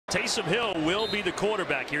Taysom Hill will be the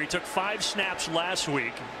quarterback here. He took 5 snaps last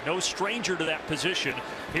week. No stranger to that position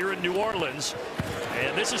here in New Orleans.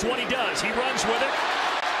 And this is what he does. He runs with it,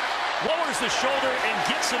 lowers the shoulder, and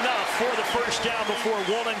gets enough for the first down before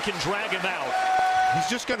Woolen can drag him out. He's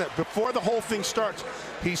just going to, before the whole thing starts,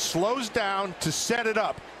 he slows down to set it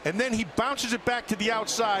up. And then he bounces it back to the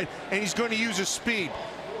outside, and he's going to use his speed.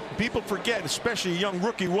 People forget, especially a young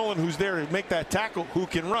rookie Woolen who's there to make that tackle, who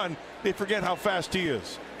can run, they forget how fast he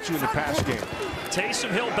is in the pass game. Taysom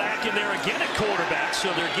Hill back in there again at quarterback,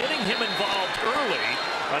 so they're getting him involved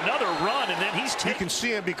early. Another run, and then he's taken. You can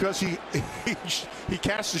see him because he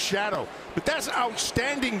casts a shadow. But that's an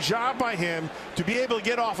outstanding job by him to be able to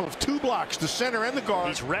get off of 2 blocks, the center and the guard.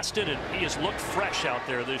 He's rested, and he has looked fresh out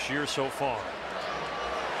there this year so far.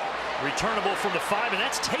 Returnable from the 5, and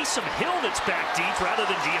that's Taysom Hill that's back deep rather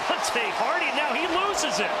than Deontay Hardy. Now he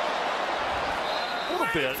loses it. A little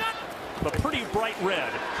bit, but pretty bright red.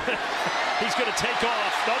 He's going to take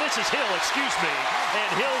off. No, this is Hill, excuse me. And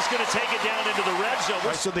Hill's going to take it down into the red zone.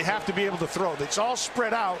 Right, so they have to be able to throw. It's all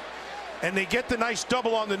spread out, and they get the nice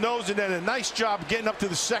double on the nose, and then a nice job getting up to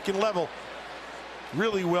the second level.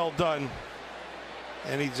 Really well done.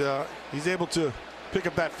 And he's able to pick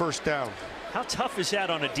up that first down. How tough is that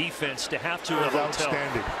on a defense to have to That's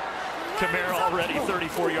outstanding. Kamara already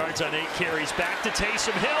 34 yards on 8 carries. Back to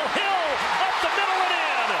Taysom Hill. Hill up the middle and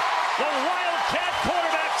in. The Wildcat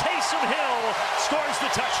quarterback Taysom Hill scores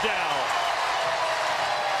the touchdown.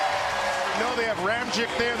 No, they have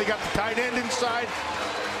Ramjic there. They got the tight end inside.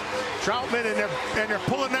 Troutman, and they're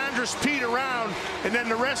pulling Andres Pete around, and then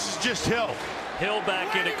the rest is just Hill. Hill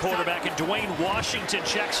back in at quarterback, and Dwayne Washington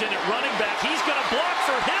checks in at running back. He's going to block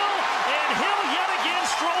for Hill. Hill yet again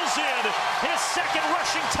strolls in his second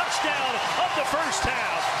rushing touchdown of the first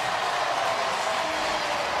half.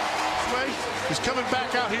 He's coming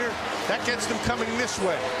back out here. That gets them coming this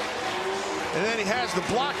way. And then he has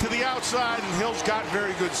the block to the outside, and Hill's got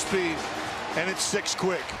very good speed. And it's 6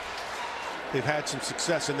 quick. They've had some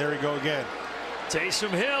success, and there we go again.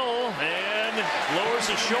 Taysom Hill, and lowers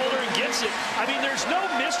his shoulder and gets it. I mean, there's no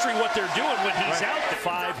mystery what they're doing when he's out the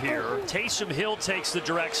 5 here. Taysom Hill takes the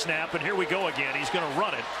direct snap, and here we go again. He's going to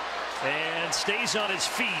run it and stays on his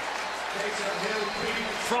feet.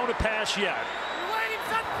 Thrown a pass yet.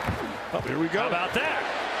 Oh, here we go. How about that?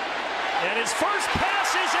 And his first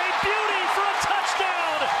pass is a beauty for a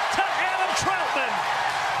touchdown to Adam Troutman.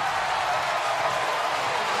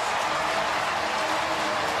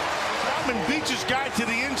 Beats his guy to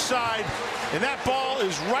the inside, and that ball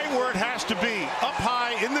is right where it has to be, up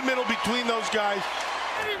high in the middle between those guys.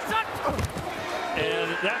 And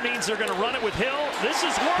that means they're going to run it with Hill. This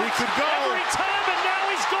is work he could go every time, and now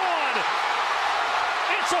he's gone.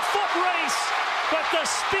 It's a foot race, but the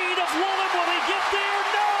speed of Woolen, will he get there?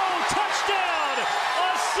 No! Touchdown! A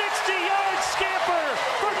 60-yard scamper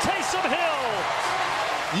for Taysom Hill.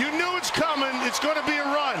 You knew it's coming. It's going to be a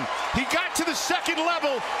run. He got to the second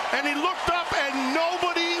level, and he looked up, and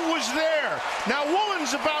nobody was there. Now,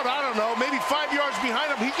 Woolen's about, I don't know, maybe 5 yards behind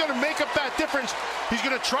him. He's going to make up that difference. He's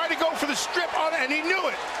going to try to go for the strip on it, and he knew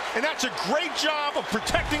it. And that's a great job of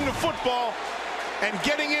protecting the football and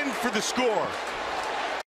getting in for the score.